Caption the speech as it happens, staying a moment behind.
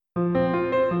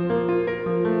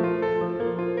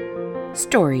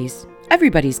Stories.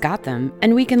 Everybody's got them,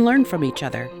 and we can learn from each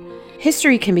other.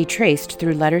 History can be traced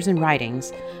through letters and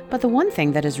writings, but the one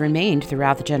thing that has remained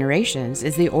throughout the generations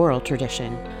is the oral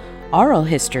tradition. Oral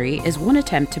history is one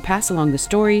attempt to pass along the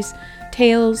stories,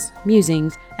 tales,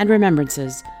 musings, and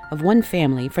remembrances of one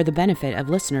family for the benefit of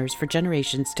listeners for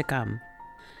generations to come.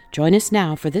 Join us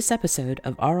now for this episode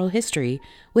of Oral History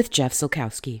with Jeff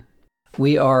Silkowski.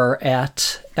 We are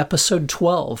at episode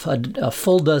 12, a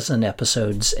full dozen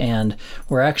episodes, and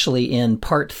we're actually in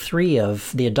part 3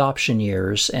 of the adoption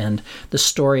years and the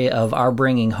story of our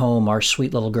bringing home our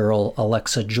sweet little girl,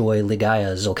 Alexa Joy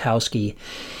Ligaya Zilkowski.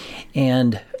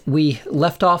 And we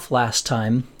left off last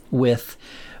time with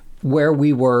where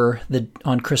we were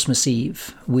on Christmas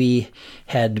Eve. We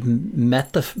had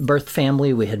met the birth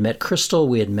family, we had met Crystal,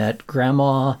 we had met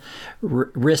Grandma,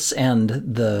 Riss and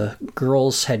the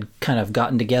girls had kind of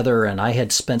gotten together, and I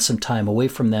had spent some time away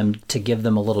from them to give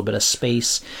them a little bit of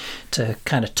space to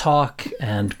kind of talk,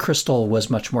 and Crystal was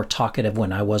much more talkative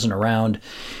when I wasn't around.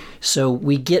 So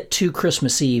we get to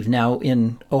Christmas Eve. Now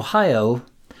in Ohio,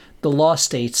 the law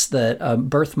states that a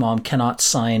birth mom cannot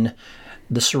sign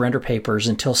the surrender papers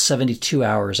until 72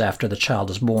 hours after the child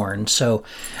is born. So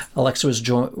Alexa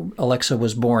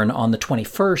was born on the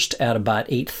 21st at about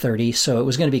 8:30, so it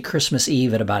was going to be Christmas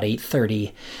Eve at about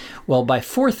 8:30. Well, by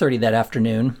 4:30 that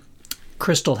afternoon,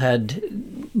 Crystal had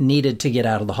needed to get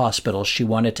out of the hospital. She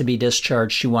wanted to be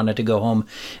discharged. She wanted to go home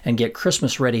and get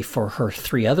Christmas ready for her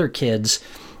 3 other kids.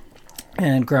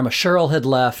 And Grandma Cheryl had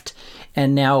left,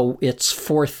 and now it's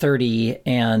 4:30,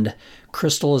 and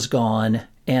Crystal is gone,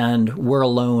 and we're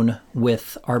alone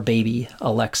with our baby,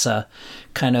 Alexa,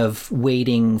 kind of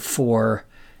waiting for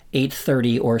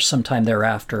 8:30 or sometime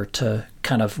thereafter to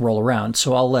kind of roll around.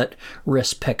 So I'll let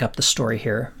Riss pick up the story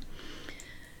here.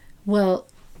 Well,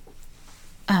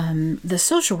 the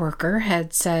social worker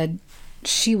had said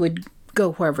she would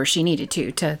go wherever she needed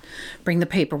to bring the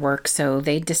paperwork. So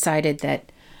they decided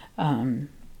that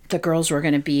the girls were all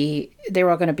going to be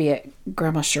at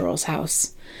Grandma Cheryl's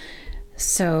house.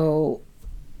 So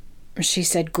she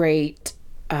said, great,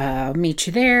 meet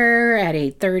you there at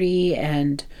 8:30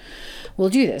 and we'll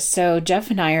do this. So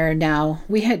Jeff and I are now,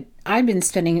 I've been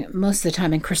spending most of the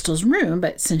time in Crystal's room,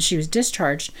 but since she was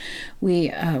discharged,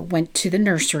 we went to the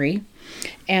nursery,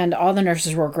 and all the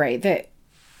nurses were great.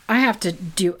 I have to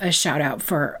do a shout out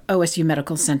for OSU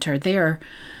Medical Center. They are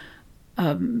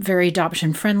very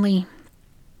adoption friendly,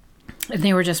 and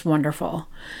they were just wonderful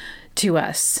to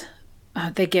us.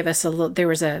 They gave us there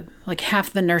was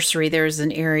half the nursery, there was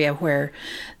an area where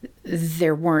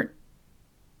there weren't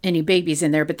any babies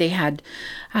in there, but they had,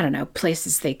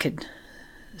 places they could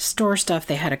store stuff.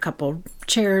 They had a couple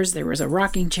chairs. There was a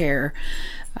rocking chair.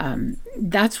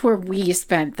 That's where we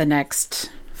spent the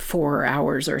next 4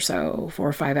 hours or so, 4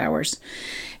 or 5 hours.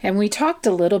 And we talked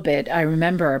a little bit, I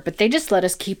remember, but they just let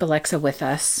us keep Alexa with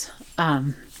us.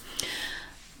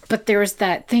 But there was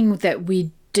that thing that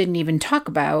we didn't even talk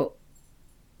about,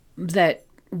 that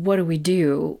what do we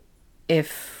do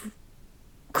if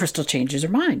Crystal changes her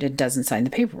mind and doesn't sign the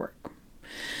paperwork?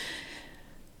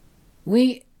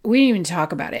 We didn't even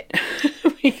talk about it.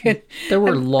 There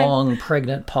were long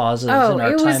pregnant pauses in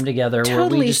our time together. Totally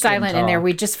where we just silent in there.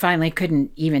 We just finally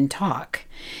couldn't even talk.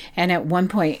 And at one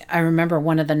point, I remember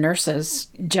one of the nurses,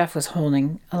 Jeff, was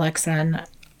holding Alexa, and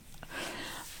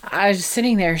I was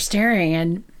sitting there staring,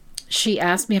 and she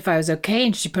asked me if I was okay,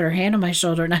 and she put her hand on my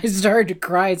shoulder, and I started to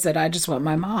cry and said, I just want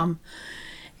my mom.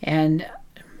 And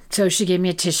so she gave me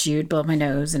a tissue to blow my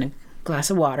nose and a glass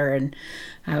of water, and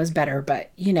I was better.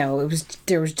 But,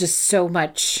 there was just so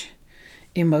much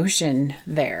emotion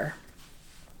there.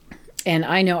 And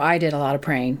I know I did a lot of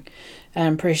praying, and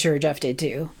I'm pretty sure Jeff did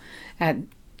too,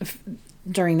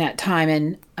 during that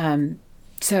time. And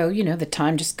so, the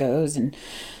time just goes, and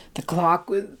the clock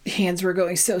hands were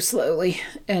going so slowly,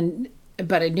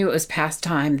 but I knew it was past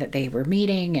time that they were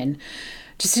meeting, and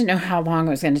just didn't know how long it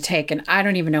was going to take. And I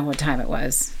don't even know what time it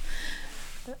was,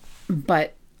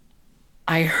 but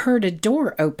I heard a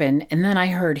door open, and then I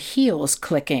heard heels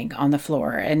clicking on the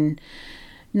floor, and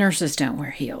nurses don't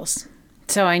wear heels.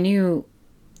 So I knew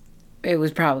it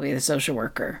was probably the social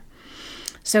worker.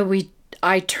 So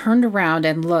I turned around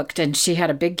and looked, and she had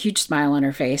a big, huge smile on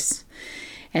her face.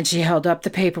 And she held up the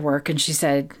paperwork and she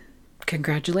said,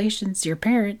 congratulations, your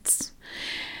parents.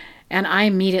 And I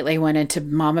immediately went into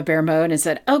mama bear mode and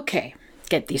said, okay,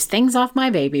 get these things off my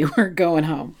baby. We're going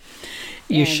home.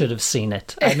 You should have seen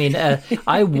it. I mean,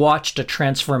 I watched a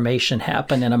transformation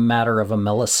happen in a matter of a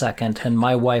millisecond, and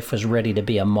my wife was ready to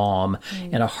be a mom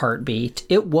in a heartbeat.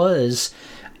 It was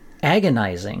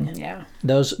agonizing. Yeah.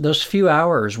 Those few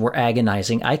hours were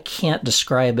agonizing. I can't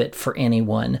describe it for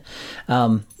anyone.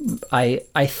 I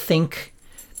think,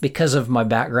 because of my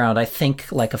background, I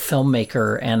think like a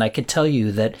filmmaker, and I could tell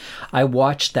you that I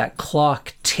watched that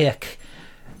clock tick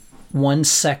 1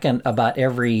 second about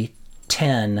every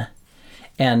 10,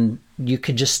 and you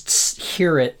could just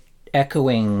hear it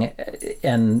echoing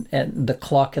and the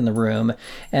clock in the room.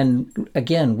 And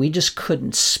again, we just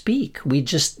couldn't speak.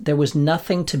 There was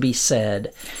nothing to be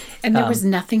said. And there was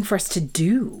nothing for us to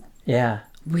do. Yeah.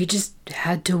 We just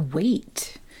had to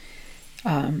wait.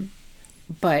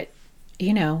 But,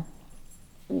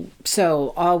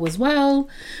 so all was well.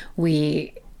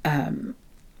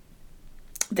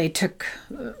 They took,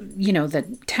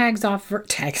 the tags off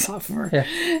her.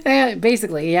 Yeah.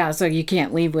 Basically, yeah. So you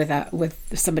can't leave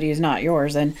with somebody who's not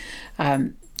yours. And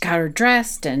got her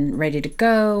dressed and ready to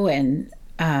go. And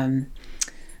then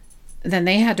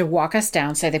they had to walk us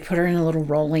down. So they put her in a little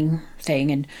rolling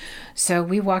thing. And so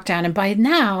we walked down. And by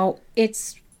now,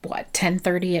 it's,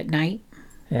 10:30 at night?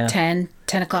 Yeah. 10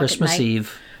 o'clock Christmas at night.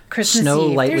 Eve. Christmas Snow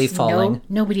Eve. lightly There's falling.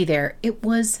 Nobody there. It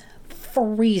was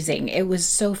freezing. It was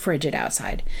so frigid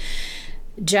outside.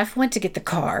 Jeff went to get the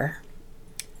car,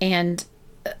 and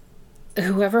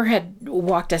whoever had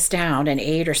walked us down, an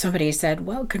aide or somebody, said,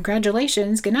 well,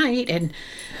 congratulations, good night. And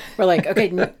we're like,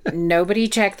 okay, nobody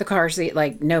checked the car seat.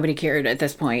 Like, nobody cared at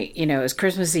this point. It was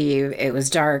Christmas Eve. It was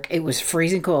dark. It was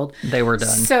freezing cold. They were done.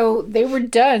 So they were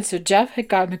done. So Jeff had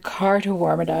gotten a car to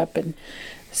warm it up. And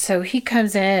so he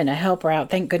comes in to help her out.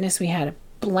 Thank goodness we had a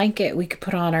blanket we could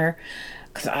put on her,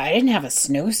 because I didn't have a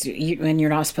snowsuit, and you're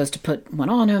not supposed to put one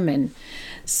on him. And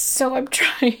so I'm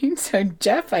trying. So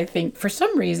Jeff, I think, for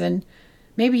some reason,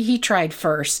 maybe he tried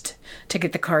first to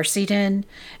get the car seat in,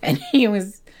 and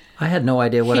I had no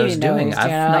idea what I was doing. I've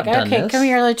not done this. Okay, come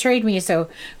here, let's trade me. So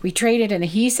we traded, and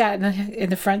he sat in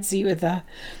the front seat with the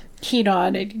heat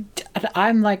on, and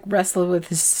I'm like wrestling with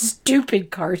this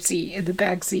stupid car seat in the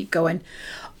back seat, going,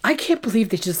 I can't believe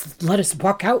they just let us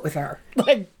walk out with her.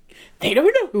 Like, they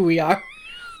don't know who we are.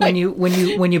 When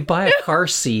you buy a car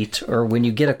seat, or when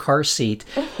you get a car seat,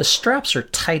 the straps are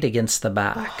tight against the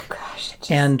back. Oh, gosh.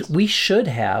 And we should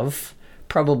have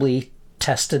probably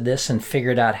tested this and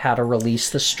figured out how to release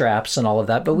the straps and all of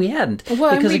that, but we hadn't.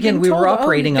 Well, because again, we were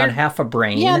operating on half a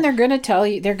brain. Yeah, and they're going to tell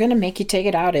you, they're going to make you take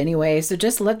it out anyway. So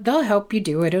just they'll help you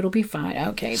do it. It'll be fine.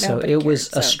 Okay. So it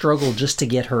was a struggle just to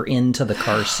get her into the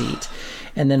car seat.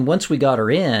 And then once we got her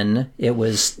in, it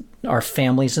was our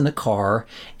family's in the car,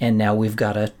 and now we've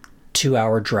got a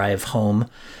 2-hour drive home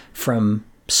from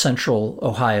central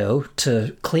Ohio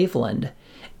to Cleveland.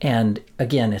 And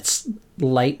again, it's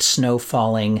light snow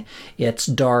falling, it's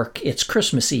dark, it's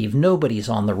Christmas Eve, nobody's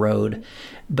on the road.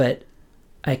 But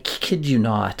I kid you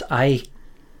not, I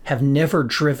have never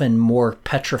driven more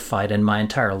petrified in my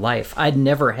entire life. I'd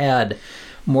never had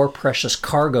more precious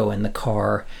cargo in the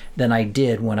car than I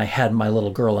did when I had my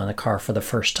little girl in the car for the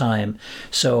first time.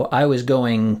 So I was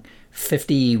going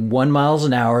 51 miles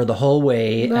an hour the whole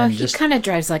way. Well, and he kind of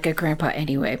drives like a grandpa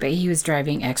anyway, but he was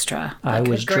driving extra. I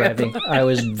was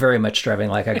very much driving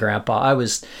like a grandpa. I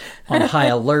was on high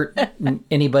alert.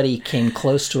 Anybody came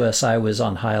close to us, I was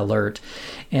on high alert.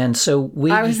 And so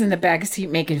I was in the back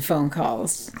seat making phone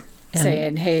calls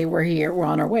saying, hey, we're here, we're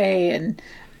on our way. And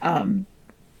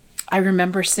I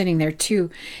remember sitting there too,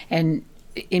 and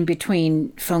in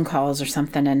between phone calls or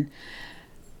something, and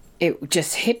it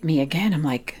just hit me again. I'm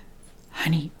like,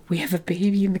 honey, we have a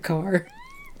baby in the car.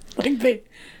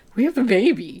 We have a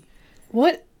baby.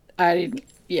 What?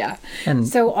 Yeah. And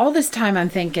so all this time I'm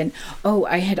thinking,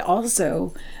 I had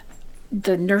also,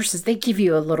 the nurses, they give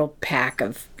you a little pack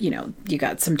of, you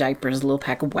got some diapers, a little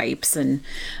pack of wipes, and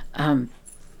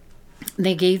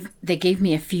they gave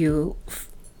me a few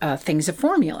things of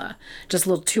formula, just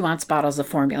little 2-ounce bottles of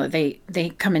formula. They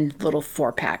come in little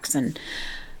 4-packs, and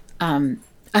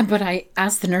but I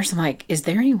asked the nurse, I'm like, is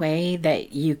there any way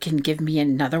that you can give me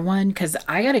another one? Because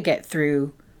I got to get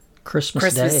through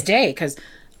Christmas Day, because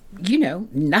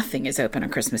nothing is open on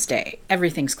Christmas Day.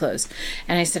 Everything's closed.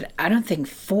 And I said, I don't think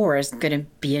 4 is going to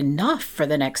be enough for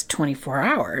the next 24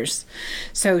 hours.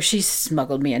 So she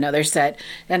smuggled me another set.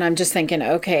 And I'm just thinking,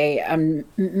 okay, I'm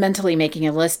mentally making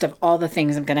a list of all the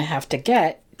things I'm going to have to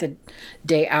get the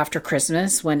day after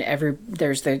Christmas, when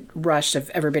there's the rush of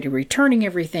everybody returning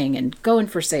everything and going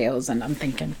for sales. And I'm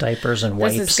thinking, diapers and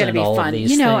wipes, this is going to be all fun. Of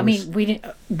these things. I mean, we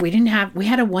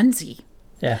had a onesie.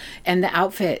 Yeah. And the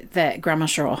outfit that Grandma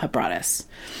Cheryl had brought us.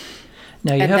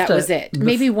 Now that was it.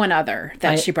 Maybe one other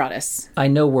that she brought us. I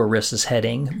know where Riss is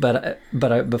heading, but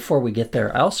before we get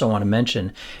there, I also want to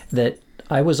mention that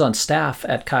I was on staff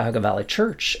at Cuyahoga Valley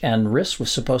Church, and Riss was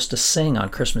supposed to sing on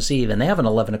Christmas Eve, and they have an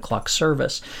 11 o'clock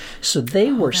service. So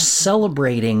they were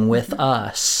celebrating with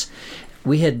us.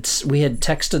 We had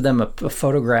texted them a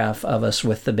photograph of us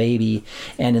with the baby,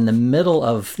 and in the middle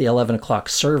of the 11 o'clock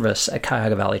service at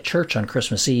Cuyahoga Valley Church on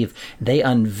Christmas Eve, they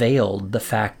unveiled the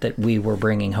fact that we were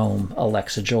bringing home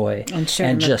Alexa Joy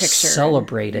and just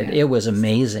celebrated. It was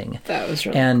amazing. That was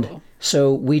really cool.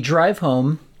 So we drive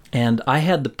home, and I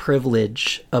had the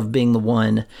privilege of being the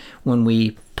one, when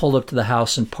we pulled up to the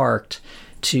house and parked,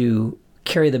 to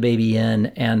carry the baby in,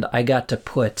 and I got to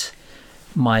put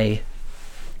my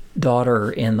daughter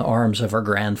in the arms of her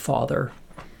grandfather.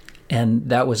 And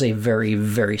that was a very,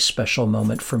 very special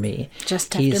moment for me.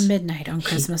 Just after midnight on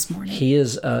Christmas morning. He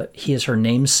is her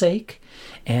namesake,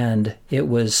 and it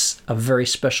was a very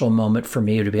special moment for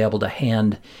me to be able to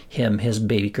hand him his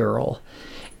baby girl.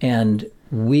 And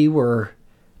we were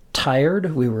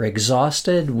tired, we were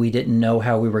exhausted, we didn't know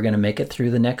how we were going to make it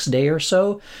through the next day or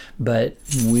so, but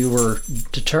we were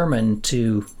determined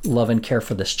to love and care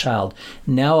for this child.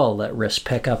 Now I'll let Riss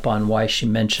pick up on why she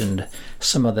mentioned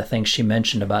some of the things she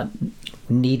mentioned about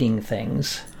needing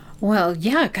things. Well,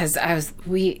 yeah, because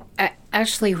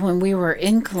actually, when we were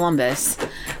in Columbus,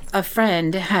 a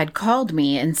friend had called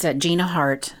me and said, Gina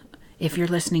Hart, if you're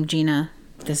listening, Gina,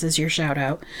 this is your shout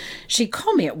out. She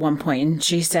called me at one point and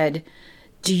she said,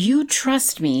 do you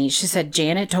trust me? She said,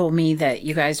 Janet told me that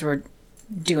you guys were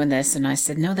doing this. And I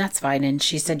said, no, that's fine. And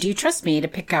she said, do you trust me to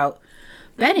pick out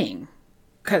bedding?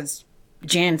 Because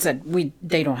Jan said,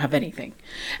 they don't have anything.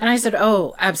 And I said,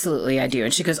 oh, absolutely, I do.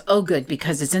 And she goes, oh, good,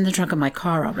 because it's in the trunk of my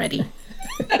car already.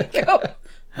 I go,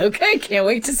 okay, can't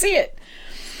wait to see it.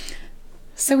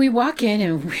 So we walk in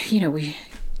and, we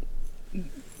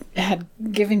had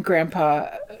given Grandpa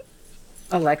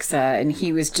Alexa, and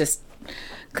he was just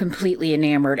completely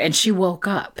enamored. And she woke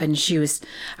up, and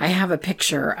I have a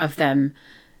picture of them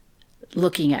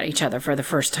looking at each other for the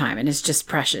first time, and it's just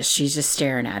precious. She's just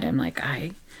staring at him like,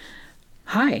 hi,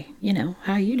 how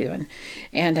you doing?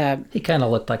 And he kind of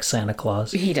looked like Santa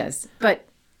Claus. He does. But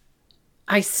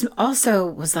I also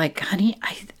was like, honey,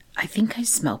 I think I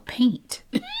smell paint.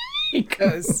 He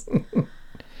goes,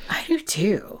 I do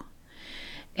too.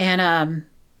 And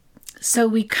so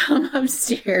we come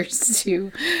upstairs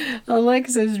to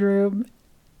Alexa's room,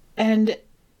 and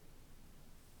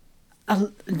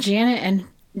Janet and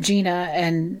Gina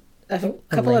and a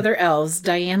couple other elves,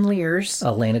 Diane Lears,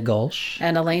 Elena Gulch,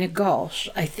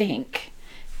 I think,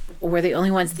 were the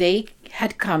only ones. They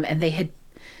had come and they had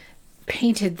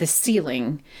painted the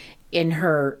ceiling in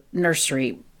her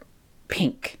nursery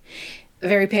pink,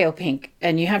 very pale pink.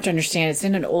 And you have to understand,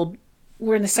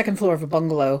 we're in the second floor of a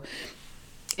bungalow,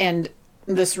 and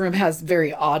this room has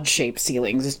very odd shaped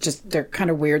ceilings. It's just, they're kind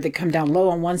of weird. They come down low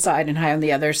on one side and high on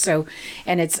the other. So,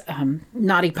 and it's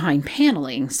knotty pine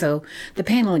paneling. So the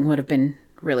paneling would have been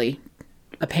really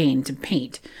a pain to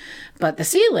paint. But the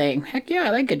ceiling, heck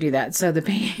yeah, they could do that. So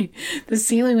the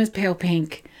ceiling was pale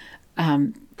pink.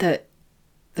 The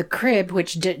crib,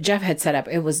 which Jeff had set up,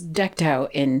 it was decked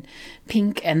out in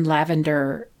pink and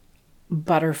lavender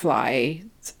butterfly,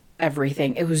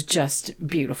 everything. It was just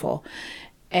beautiful.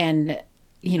 And,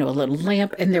 a little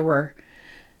lamp, and there were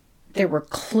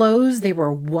clothes. They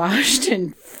were washed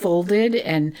and folded,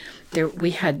 and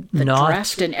we had the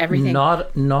dressed and everything.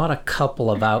 Not a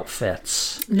couple of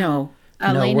outfits. No.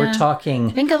 Elena, we're talking,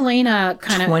 I think Elena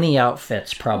kind of 20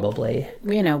 outfits probably.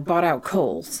 Bought out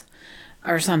Kohl's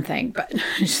or something. But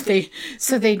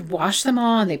they'd wash them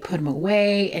all and they put them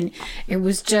away, and it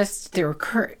was just, there were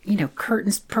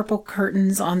curtains, purple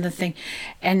curtains on the thing.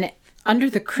 And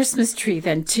under the Christmas tree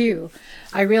then too,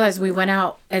 I realized we went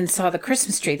out and saw the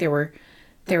Christmas tree. There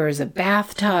was a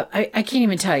bathtub. I can't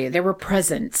even tell you. There were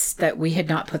presents that we had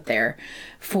not put there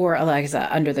for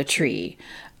Alexa under the tree.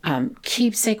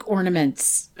 Keepsake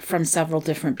ornaments from several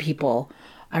different people.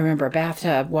 I remember a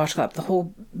bathtub, washcloth, the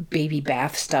whole baby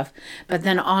bath stuff. But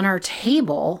then on our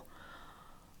table,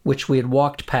 which we had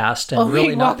walked past and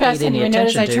really not paid any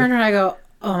attention to. I turned around and I go,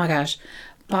 oh my gosh,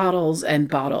 bottles and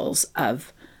bottles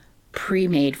of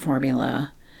pre-made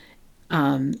formula,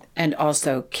 and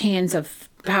also cans of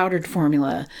powdered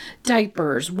formula,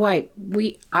 diapers,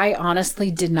 I honestly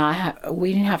we didn't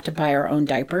have to buy our own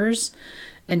diapers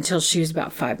until she was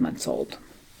about 5 months old.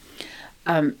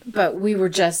 But we were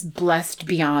just blessed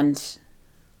beyond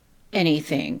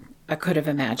anything I could have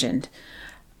imagined.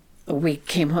 We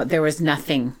came home, there was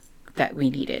nothing that we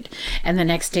needed. And the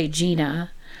next day,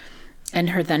 Gina and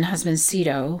her then husband,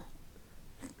 Cito,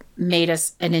 made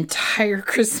us an entire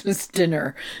Christmas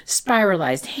dinner,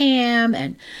 spiralized ham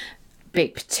and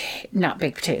not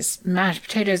baked potatoes, mashed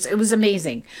potatoes. It was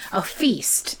amazing. A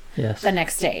feast the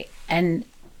next day. And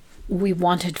we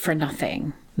wanted for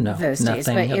nothing those days.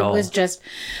 But it was just,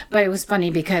 but it was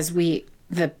funny because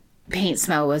the paint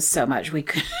smell was so much. We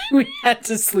had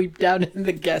to sleep down in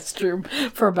the guest room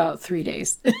for about 3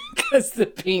 days because the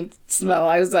paint smell.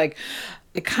 I was like,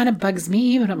 it kind of bugs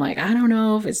me, but I'm like, I don't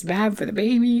know if it's bad for the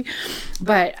baby.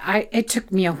 But it took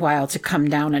me a while to come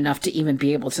down enough to even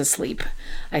be able to sleep,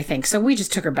 I think. So we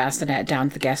just took our bassinet down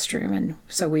to the guest room. And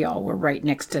so we all were right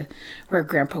next to where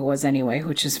Grandpa was anyway,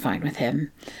 which is fine with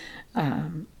him.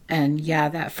 And yeah,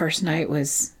 that first night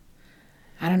was,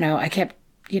 I don't know, I kept,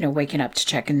 waking up to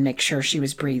check and make sure she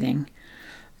was breathing.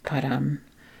 But, and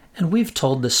we've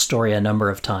told this story a number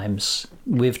of times.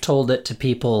 We've told it to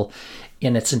people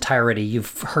in its entirety.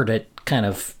 You've heard it kind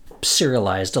of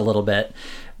serialized a little bit,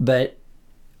 but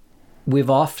we've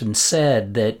often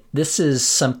said that this is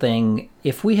something,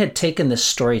 if we had taken this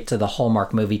story to the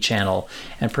Hallmark Movie Channel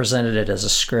and presented it as a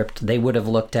script, they would have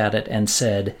looked at it and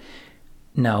said,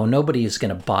 no, nobody is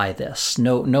going to buy this.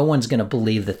 No one's going to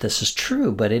believe that this is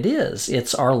true, but it is.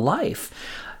 It's our life.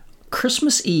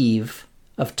 Christmas Eve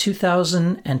of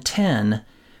 2010,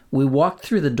 we walked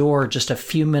through the door just a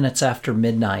few minutes after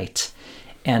midnight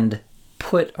and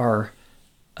put our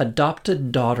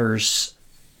adopted daughter's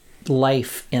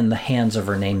life in the hands of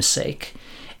her namesake.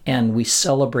 And we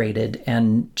celebrated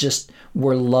and just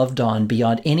were loved on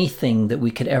beyond anything that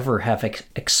we could ever have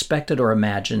expected or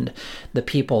imagined. The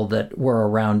people that were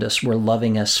around us were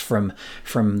loving us from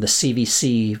the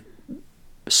CVC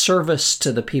service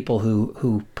to the people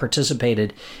who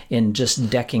participated in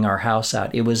just decking our house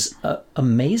out. It was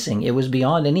amazing. It was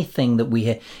beyond anything that we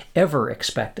had ever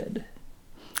expected.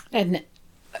 And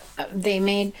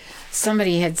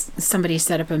somebody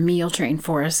set up a meal train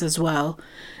for us as well.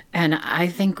 And I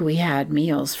think we had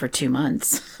meals for 2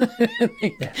 months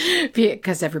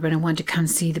because everybody wanted to come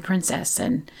see the princess.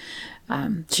 And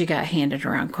she got handed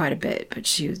around quite a bit, but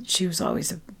she was always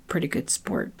a pretty good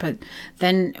sport. But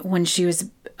then when she was,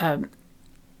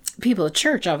 people at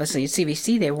church, obviously at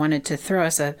CVC, they wanted to throw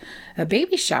us a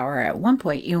baby shower at one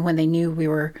point, when they knew we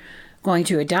were going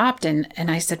to adopt. And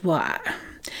I said, well,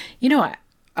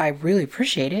 I really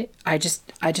appreciate it. I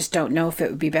just don't know if it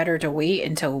would be better to wait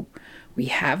until we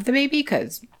have the baby,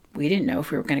 because we didn't know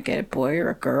if we were going to get a boy or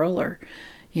a girl, or,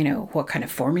 what kind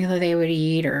of formula they would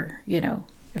eat, or,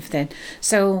 if then.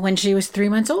 So when she was 3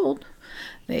 months old,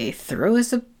 they threw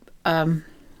us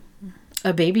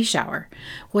a baby shower,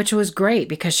 which was great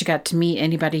because she got to meet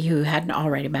anybody who hadn't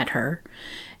already met her.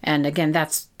 And again,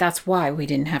 that's why we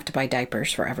didn't have to buy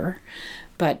diapers forever.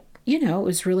 But, it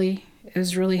was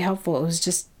really helpful. It was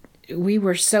just, we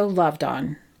were so loved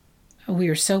on. We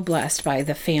were so blessed by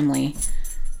the family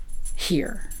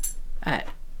here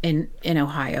in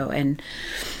Ohio. And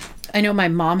I know my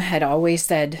mom had always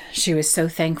said she was so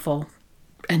thankful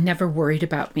and never worried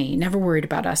about me, never worried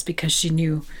about us, because she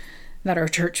knew that our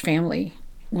church family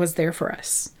was there for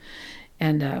us.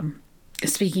 And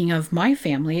speaking of my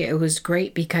family, it was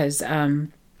great because,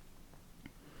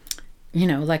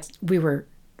 like we were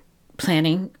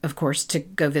planning, of course, to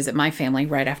go visit my family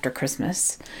right after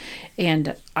Christmas.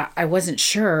 And I wasn't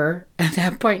sure at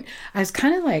that point. I was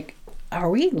kind of like,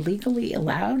 are we legally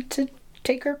allowed to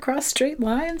take her across straight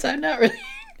lines? I'm not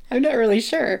really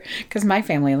sure, because my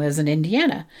family lives in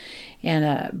Indiana.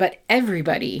 And but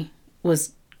everybody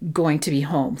was going to be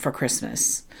home for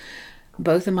Christmas.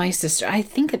 Both of my sisters, I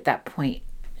think at that point.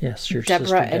 Yes, your sister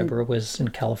Deborah was in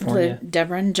California.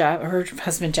 Deborah and Jeff, her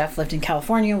husband Jeff, lived in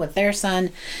California with their son.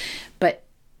 But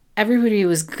everybody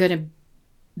was going to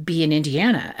be in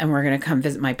Indiana, and we're going to come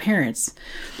visit my parents.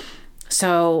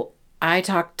 So I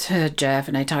talked to Jeff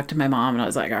and I talked to my mom, and I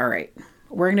was like, all right,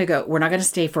 we're going to go. We're not going to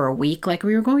stay for a week like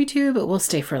we were going to, but we'll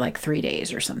stay for like 3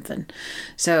 days or something.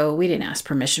 So we didn't ask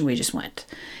permission. We just went.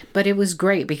 But it was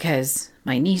great because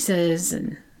my nieces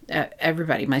and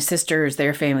everybody, my sisters,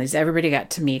 their families, everybody got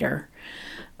to meet her.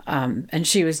 And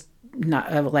she was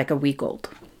not like a week old.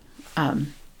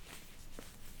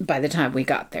 By the time we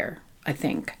got there, I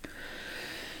think.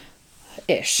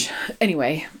 Ish.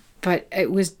 Anyway, but it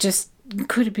was just,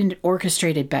 could have been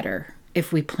orchestrated better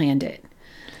if we planned it.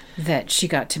 That she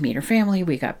got to meet her family,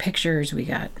 we got pictures,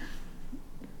 it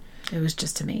was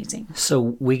just amazing.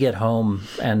 So we get home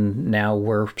and now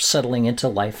we're settling into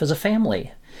life as a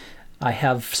family. I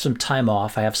have some time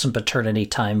off. I have some paternity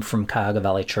time from Cuyahoga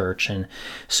Valley Church. And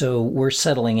so we're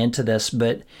settling into this,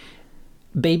 but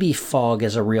baby fog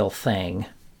is a real thing.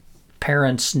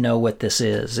 Parents know what this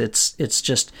is. It's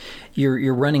just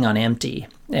you're running on empty,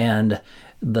 and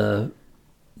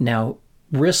now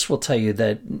Riss will tell you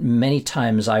that many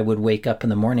times I would wake up in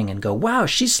the morning and go, wow,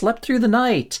 she slept through the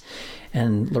night.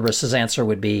 And Laryssa's answer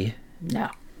would be, no.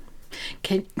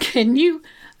 Can you,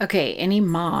 okay, any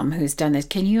mom who's done this,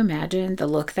 can you imagine the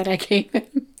look that I gave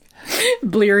him?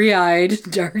 Bleary-eyed,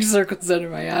 dark circles under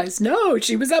my eyes. No,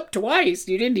 she was up twice.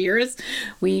 You didn't hear us?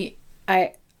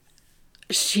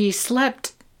 She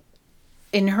slept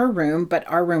in her room, but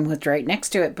our room was right next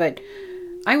to it. But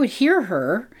I would hear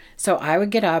her, so I would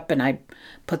get up and I'd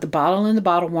put the bottle in the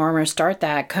bottle warmer, start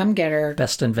that, come get her.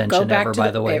 Best invention ever,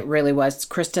 by the way. It really was.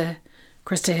 Krista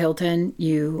Hilton,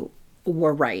 you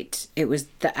were right. It was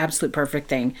the absolute perfect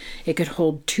thing. It could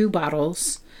hold 2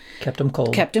 bottles. Kept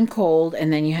them cold.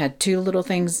 And then you had 2 little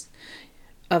things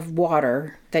of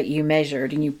water that you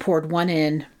measured, and you poured one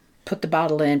in, put the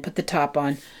bottle in, put the top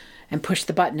on, and pushed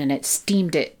the button, and it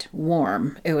steamed it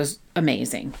warm. It was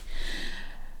amazing.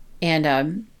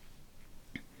 And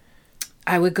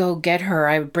I would go get her.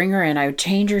 I would bring her in. I would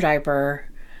change her diaper.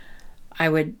 I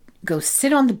would go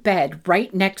sit on the bed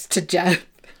right next to Jeff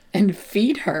and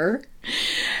feed her.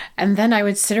 And then I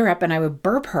would sit her up and I would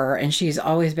burp her, and she's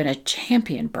always been a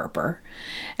champion burper.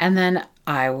 And then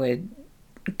I would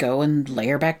go and lay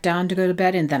her back down to go to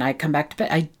bed, and then I'd come back to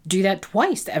bed. I do that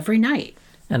twice every night.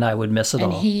 And I would miss it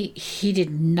all. And he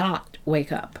did not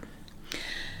wake up.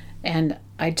 And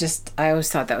I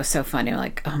always thought that was so funny. I'm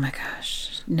like, oh my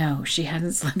gosh, no, she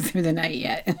hasn't slept through the night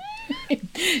yet.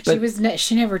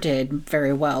 She never did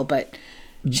very well, but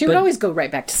she would always go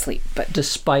right back to sleep. But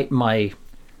despite my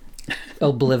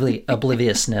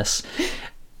obliviousness,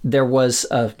 there was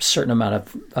a certain amount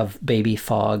of baby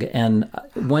fog. And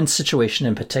one situation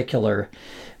in particular,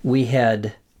 we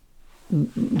had,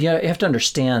 you have to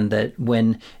understand that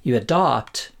when you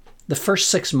adopt, the first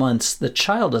 6 months, the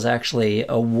child is actually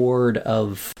a ward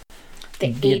of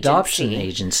the adoption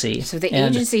agency. So the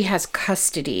agency has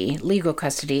custody, legal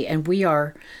custody, and we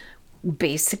are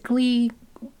basically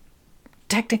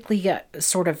technically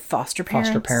sort of foster parents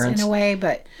in a way,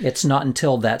 but it's not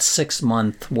until that 6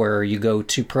 month where you go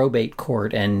to probate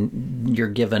court and you're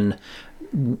given,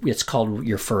 it's called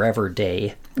your forever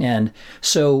day. And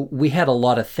so we had a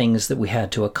lot of things that we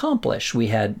had to accomplish. We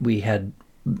had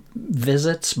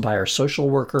visits by our social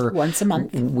worker once a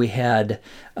month. We had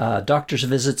doctor's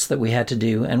visits that we had to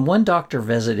do, and one doctor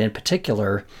visit in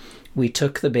particular, we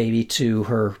took the baby to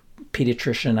her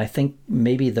pediatrician, I think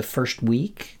maybe the first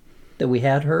week that we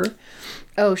had her.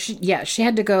 Oh, she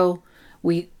had to go.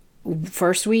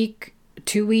 First week,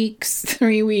 2 weeks,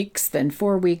 3 weeks, then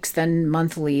 4 weeks, then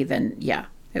monthly, then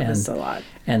it was a lot.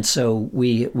 And so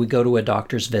we go to a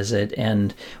doctor's visit,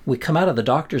 and we come out of the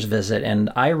doctor's visit, and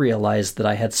I realized that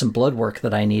I had some blood work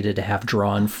that I needed to have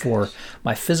drawn for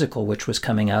my physical, which was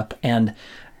coming up, and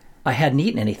I hadn't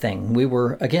eaten anything. We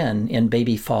were, again, in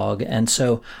baby fog. And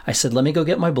so I said, let me go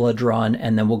get my blood drawn,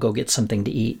 and then we'll go get something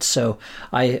to eat. So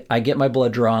I get my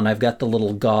blood drawn. I've got the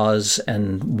little gauze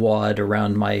and wad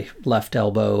around my left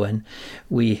elbow, and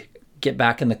we get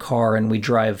back in the car and we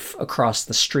drive across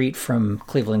the street from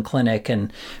Cleveland Clinic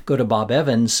and go to Bob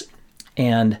Evans.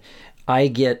 And I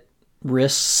get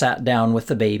Riss sat down with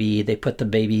the baby. They put the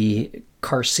baby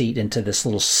car seat into this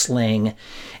little sling,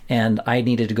 and I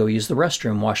needed to go use the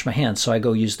restroom, wash my hands. So I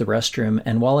go use the restroom,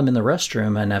 and while I'm in the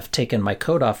restroom and I've taken my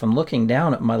coat off, I'm looking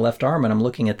down at my left arm and I'm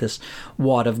looking at this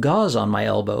wad of gauze on my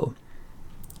elbow.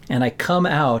 And I come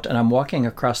out and I'm walking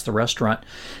across the restaurant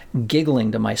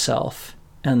giggling to myself,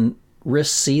 and Riss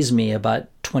sees me about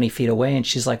 20 feet away, and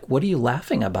she's like, what are you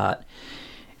laughing about?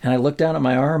 And I looked down at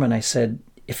my arm and I said,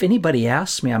 if anybody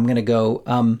asks me, I'm going to go,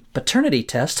 paternity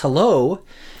test, hello,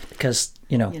 because,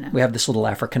 you know, we have this little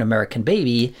African-American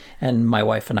baby, and my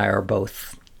wife and I are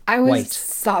both I was white.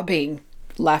 sobbing,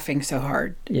 laughing so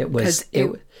hard. It was,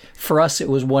 for us, it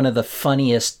was one of the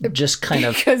funniest, just kind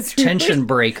of tension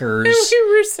breakers.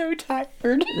 We were so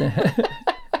tired.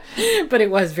 But it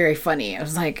was very funny. I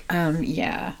was like,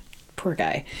 poor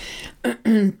guy.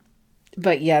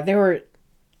 But yeah, there were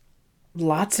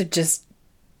lots of just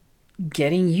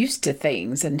getting used to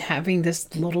things and having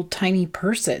this little tiny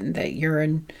person that you're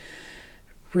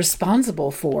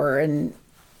responsible for. And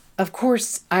of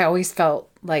course, I always felt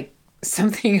like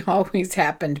something always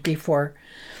happened before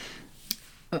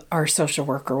our social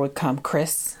worker would come.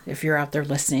 Chris, if you're out there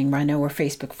listening, I know we're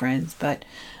Facebook friends, but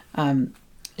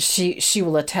she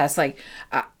will attest. Like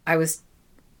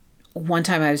one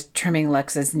time I was trimming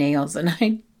Lexa's nails and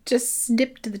I just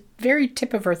snipped the very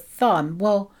tip of her thumb.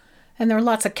 Well, and there are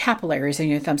lots of capillaries in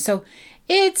your thumb. So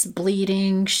it's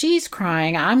bleeding. She's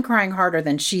crying. I'm crying harder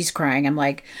than she's crying. I'm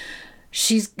like,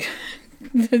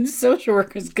 the social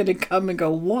worker is going to come and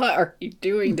go, what are you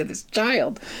doing to this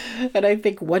child? And I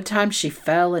think one time she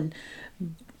fell and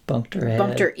bumped her head.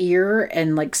 Bumped her ear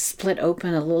and like split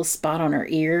open a little spot on her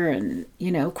ear. And,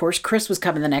 of course, Chris was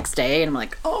coming the next day and I'm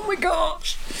like, oh my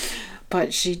gosh.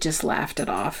 But she just laughed it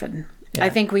off. And I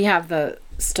think we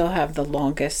still have the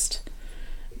longest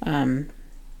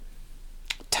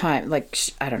time. Like,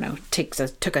 I don't know,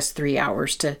 took us 3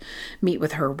 hours to meet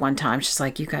with her one time. She's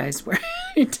like, you guys were,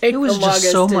 it was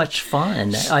just so much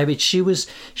fun. I mean,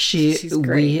 she's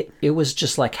great. It was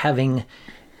just like having,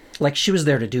 like she was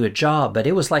there to do a job, but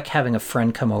it was like having a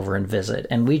friend come over and visit.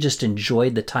 And we just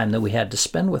enjoyed the time that we had to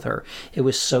spend with her. It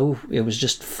was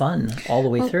just fun all the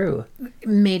way through.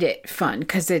 Made it fun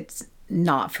because it's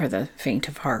not for the faint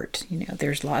of heart.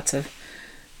 There's lots of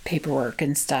paperwork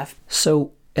and stuff.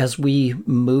 So as we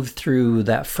moved through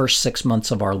that first 6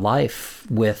 months of our life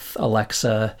with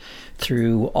Alexa,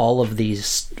 through all of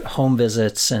these home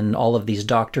visits and all of these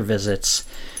doctor visits,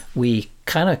 we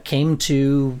kind of came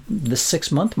to the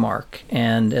 6-month mark.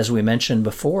 And as we mentioned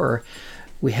before,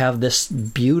 we have this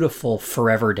beautiful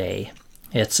forever day.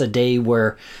 It's a day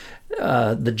where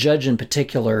the judge in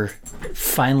particular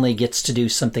finally gets to do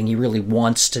something he really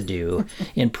wants to do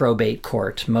in probate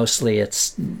court. Mostly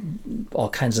it's all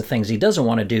kinds of things he doesn't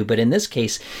want to do, but in this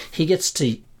case, he gets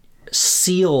to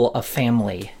seal a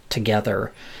family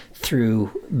together through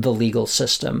the legal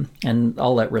system. And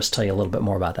I'll let Riss tell you a little bit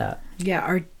more about that.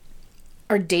 Yeah,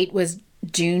 our date was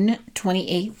June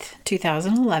 28th,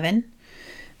 2011,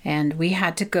 and we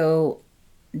had to go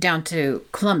down to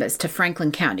Columbus, to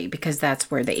Franklin County, because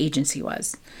that's where the agency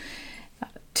was,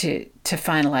 to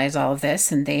finalize all of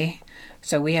this. And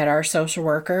so we had our social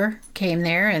worker came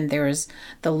there, and there was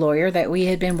the lawyer that we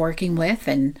had been working with,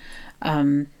 and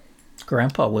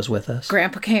Grandpa was with us.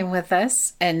 Grandpa came with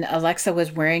us, and Alexa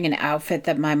was wearing an outfit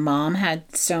that my mom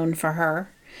had sewn for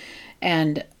her,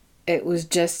 and it was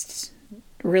just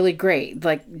really great.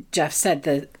 Like Jeff said,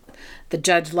 the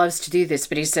judge loves to do this,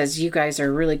 but he says, you guys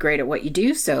are really great at what you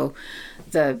do. So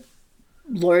the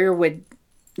lawyer would,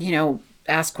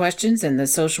 ask questions and the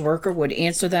social worker would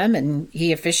answer them, and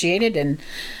he officiated. And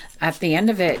at the end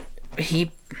of it,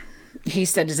 he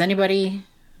said, does anybody...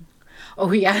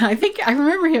 Oh, yeah, I think I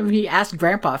remember him. He asked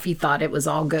Grandpa if he thought it was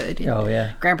all good. Oh,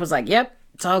 yeah. Grandpa's like, yep,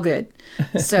 it's all good.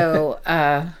 So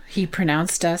he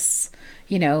pronounced us,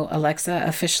 Alexa,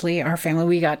 officially our family.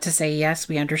 We got to say, yes,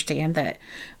 we understand that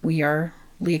we are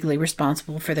legally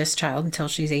responsible for this child until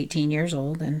she's 18 years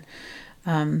old. And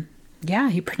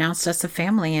he pronounced us a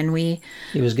family. And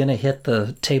he was going to hit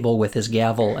the table with his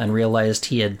gavel and realized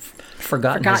he had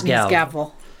forgotten his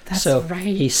gavel. That's so right.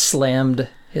 He slammed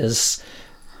his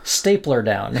stapler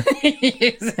down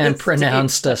and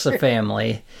pronounced us a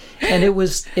family. And it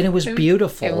was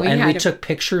beautiful. And we took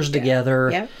pictures together.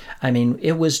 Yep. I mean,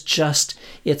 it was just,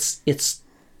 it's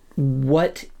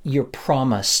what you're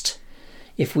promised.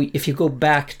 If you go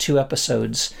back 2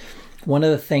 episodes, one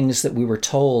of the things that we were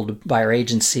told by our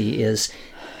agency is,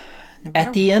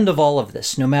 at the end of all of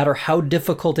this, no matter how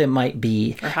difficult it might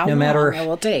be, or how long it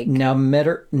will take, no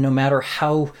matter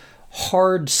how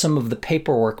hard some of the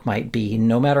paperwork might be,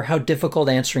 no matter how difficult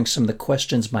answering some of the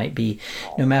questions might be,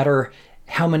 no matter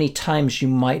how many times you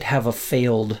might have a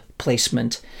failed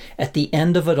placement, at the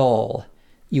end of it all,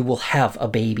 you will have a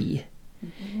baby.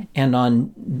 Mm-hmm. And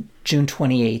on June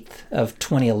 28th of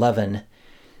 2011,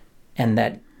 and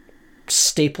that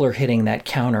stapler hitting that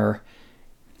counter,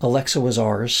 Alexa was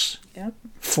ours. Yep.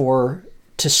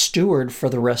 To steward for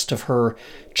the rest of her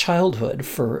childhood,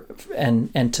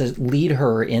 and to lead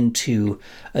her into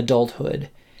adulthood.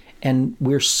 And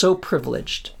we're so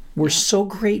privileged. We're so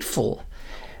grateful.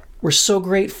 We're so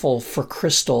grateful for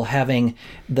Crystal having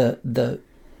the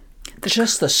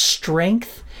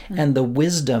strength and the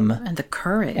wisdom and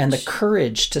the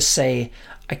courage to say,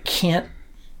 I can't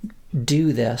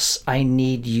do this. I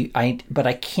need you. But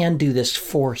I can do this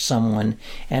for someone,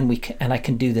 and I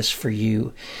can do this for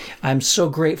you. I'm so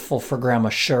grateful for Grandma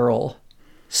Cheryl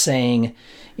saying,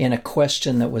 in a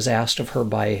question that was asked of her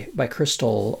by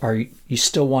Crystal, are you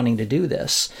still wanting to do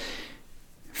this?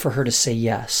 For her to say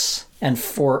yes, and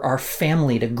for our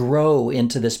family to grow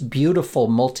into this beautiful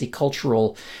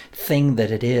multicultural thing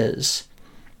that it is,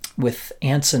 with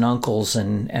aunts and uncles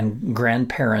and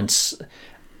grandparents,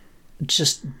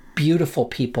 just beautiful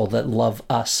people that love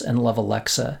us and love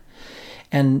Alexa.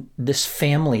 And this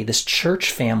family, this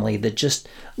church family that just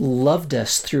loved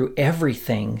us through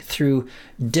everything, through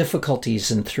difficulties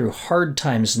and through hard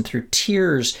times and through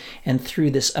tears and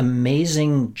through this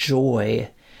amazing joy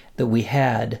that we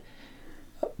had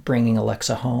bringing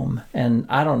Alexa home. And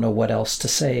I don't know what else to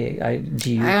say. I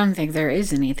don't think there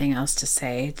is anything else to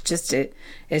say.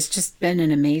 It's just been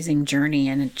an amazing journey,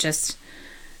 and it just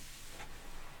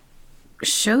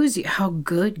shows you how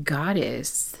good God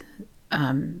is.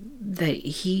 That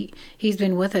he's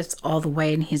been with us all the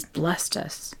way, and he's blessed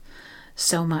us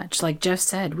so much. Like Jeff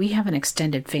said, we have an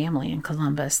extended family in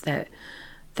Columbus that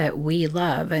we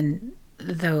love, and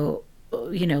though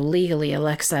legally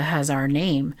Alexa has our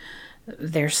name,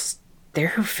 they're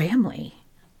her family,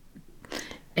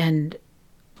 and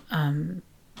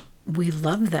we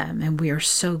love them, and we are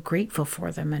so grateful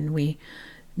for them, and we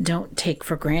don't take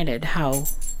for granted how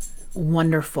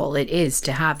wonderful it is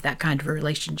to have that kind of a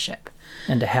relationship.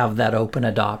 And to have that open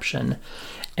adoption,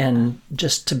 and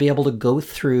just to be able to go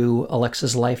through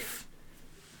Alexa's life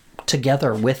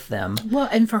together with them. Well,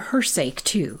 and for her sake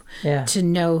too. Yeah. To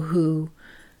know who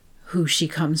she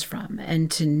comes from,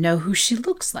 and to know who she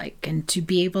looks like, and to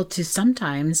be able to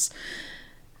sometimes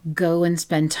go and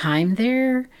spend time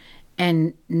there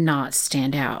and not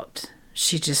stand out.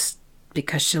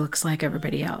 Because she looks like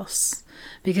everybody else.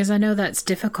 Because I know that's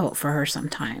difficult for her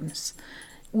sometimes.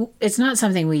 It's not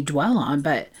something we dwell on,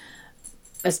 but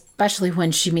especially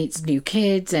when she meets new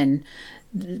kids and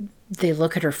they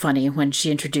look at her funny when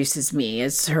she introduces me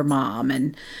as her mom,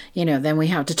 and then we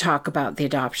have to talk about the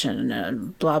adoption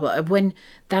and blah blah, when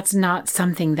that's not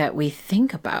something that we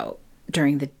think about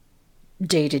during the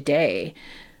day-to-day.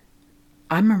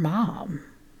 I'm her mom.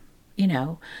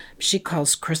 She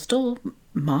calls Crystal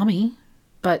mommy,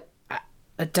 but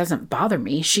it doesn't bother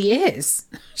me. She is.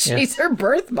 She's her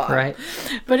birth mom. Right.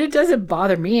 But it doesn't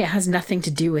bother me. It has nothing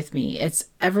to do with me. It's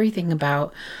everything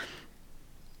about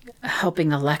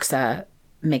helping Alexa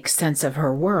make sense of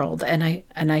her world. And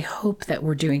I hope that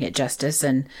we're doing it justice.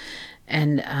 And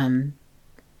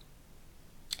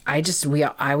I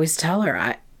always tell her,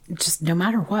 I just, no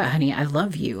matter what, honey, I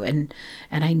love you. And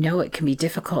I know it can be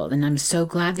difficult. And I'm so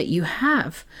glad that you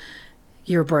have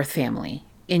your birth family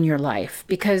in your life,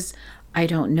 because I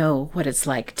don't know what it's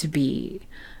like to be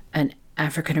an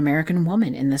African-American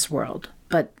woman in this world,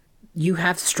 but you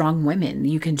have strong women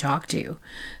you can talk to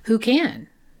who can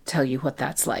tell you what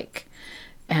that's like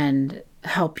and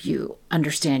help you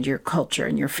understand your culture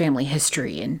and your family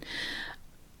history. And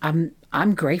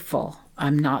I'm grateful.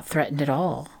 I'm not threatened at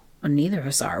all. Neither of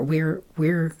us are. We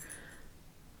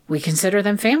consider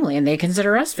them family, and they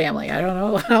consider us family. I don't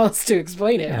know how else to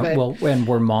explain it. Yeah, but... well, and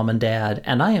we're mom and dad,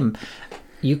 and I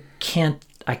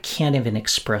can't even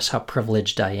express how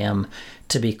privileged I am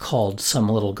to be called some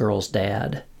little girl's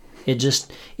dad.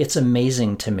 It's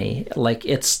amazing to me. Like,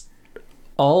 it's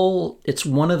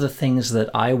one of the things that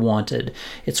I wanted.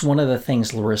 It's one of the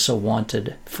things Laryssa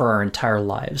wanted for our entire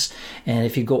lives. And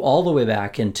if you go all the way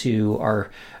back into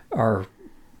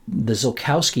the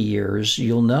Zilkowski years,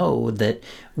 you'll know that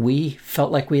we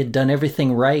felt like we had done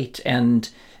everything right, and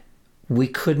we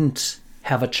couldn't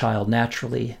have a child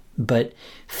naturally. But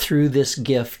through this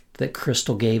gift that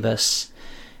Crystal gave us,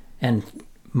 and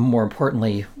more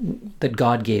importantly, that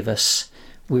God gave us,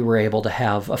 we were able to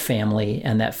have a family,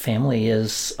 and that family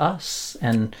is us.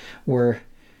 And we're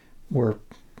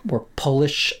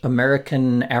Polish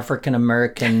American, African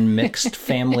American mixed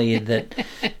family that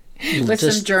with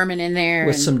some German in there,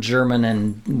 with some German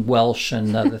and Welsh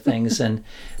and other things,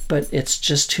 but it's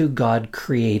just who God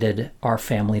created our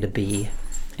family to be.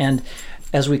 And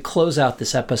as we close out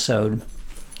this episode,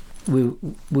 we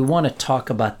want to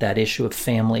talk about that issue of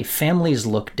family. Families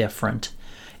look different.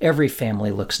 Every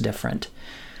family looks different.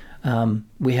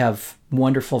 We have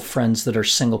wonderful friends that are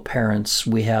single parents.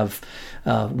 We have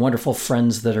wonderful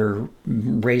friends that are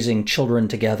raising children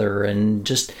together, and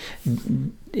just,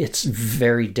 it's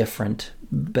very different.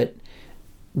 But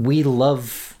we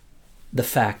love the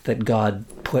fact that God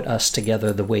put us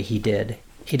together the way He did.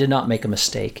 He did not make a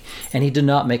mistake, and He did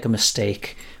not make a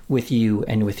mistake with you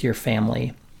and with your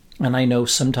family. And I know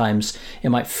sometimes it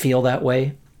might feel that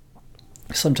way.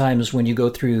 Sometimes when you go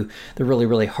through the really,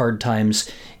 really hard times,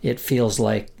 it feels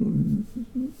like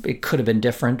it could have been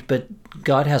different, but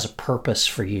God has a purpose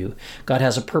for you. God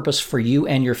has a purpose for you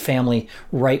and your family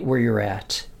right where you're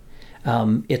at.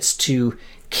 It's to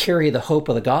carry the hope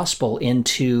of the gospel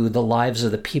into the lives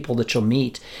of the people that you'll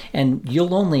meet. And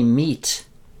you'll only meet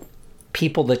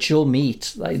people that you'll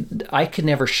meet. I could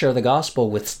never share the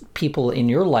gospel with people in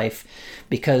your life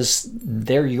because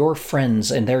they're your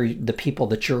friends and they're the people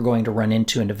that you're going to run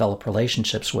into and develop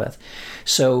relationships with.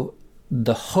 So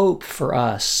the hope for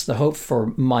us, the hope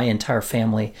for my entire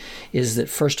family, is that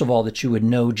first of all, that you would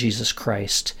know Jesus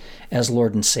Christ as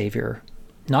Lord and Savior.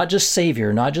 Not just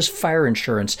Savior, not just fire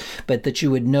insurance, but that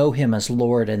you would know Him as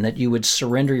Lord, and that you would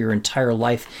surrender your entire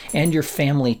life and your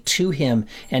family to Him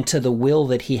and to the will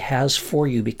that He has for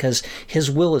you, because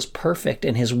His will is perfect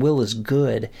and His will is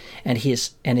good, and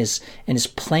His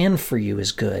plan for you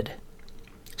is good.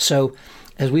 So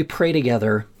as we pray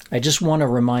together, I just want to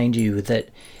remind you that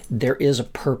there is a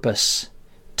purpose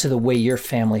to the way your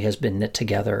family has been knit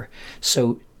together.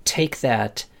 So take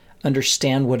that,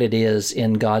 understand what it is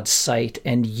in God's sight,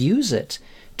 and use it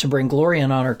to bring glory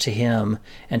and honor to Him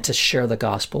and to share the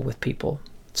gospel with people.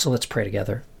 So let's pray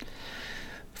together.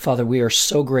 Father, we are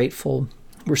so grateful.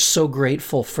 We're so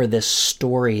grateful for this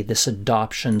story, this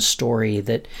adoption story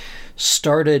that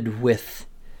started with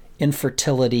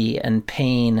infertility and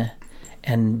pain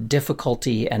and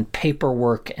difficulty and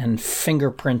paperwork and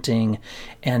fingerprinting,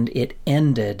 and it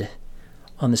ended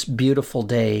on this beautiful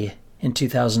day in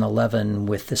 2011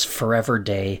 with this forever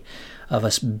day of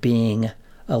us being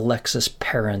Alexa's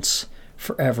parents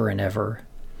forever and ever.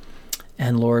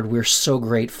 And Lord, we're so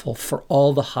grateful for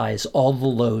all the highs, all the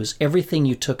lows, everything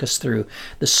you took us through,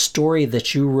 the story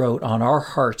that you wrote on our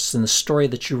hearts and the story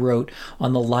that you wrote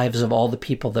on the lives of all the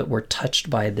people that were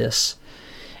touched by this.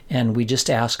 And we just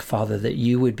ask, Father, that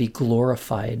you would be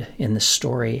glorified in this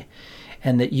story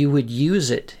and that you would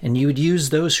use it and you would use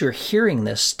those who are hearing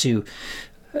this to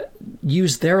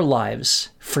use their lives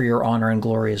for your honor and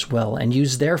glory as well, and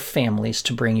use their families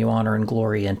to bring you honor and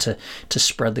glory and to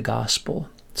spread the gospel.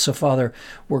 So, Father,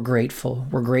 we're grateful.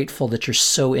 We're grateful that you're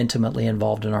so intimately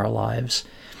involved in our lives.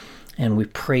 And we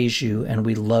praise you and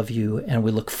we love you and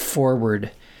we look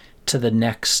forward to the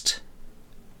next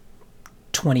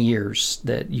 20 years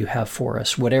that you have for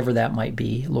us, whatever that might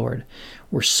be, Lord.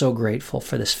 We're so grateful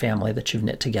for this family that you've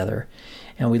knit together.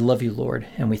 And we love you, Lord,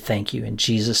 and we thank you in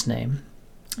Jesus' name.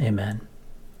 Amen.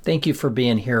 Thank you for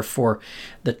being here for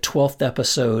the 12th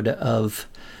episode of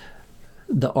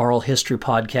the Oral History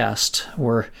Podcast.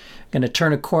 We're going to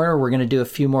turn a corner. We're going to do a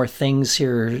few more things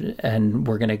here, and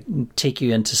we're going to take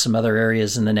you into some other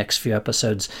areas in the next few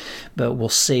episodes, but we'll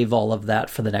save all of that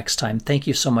for the next time. Thank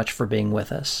you so much for being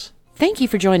with us. Thank you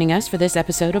for joining us for this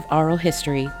episode of Oral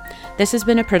History. This has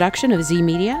been a production of Z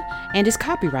Media and is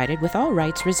copyrighted with all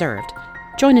rights reserved.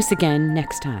 Join us again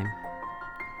next time.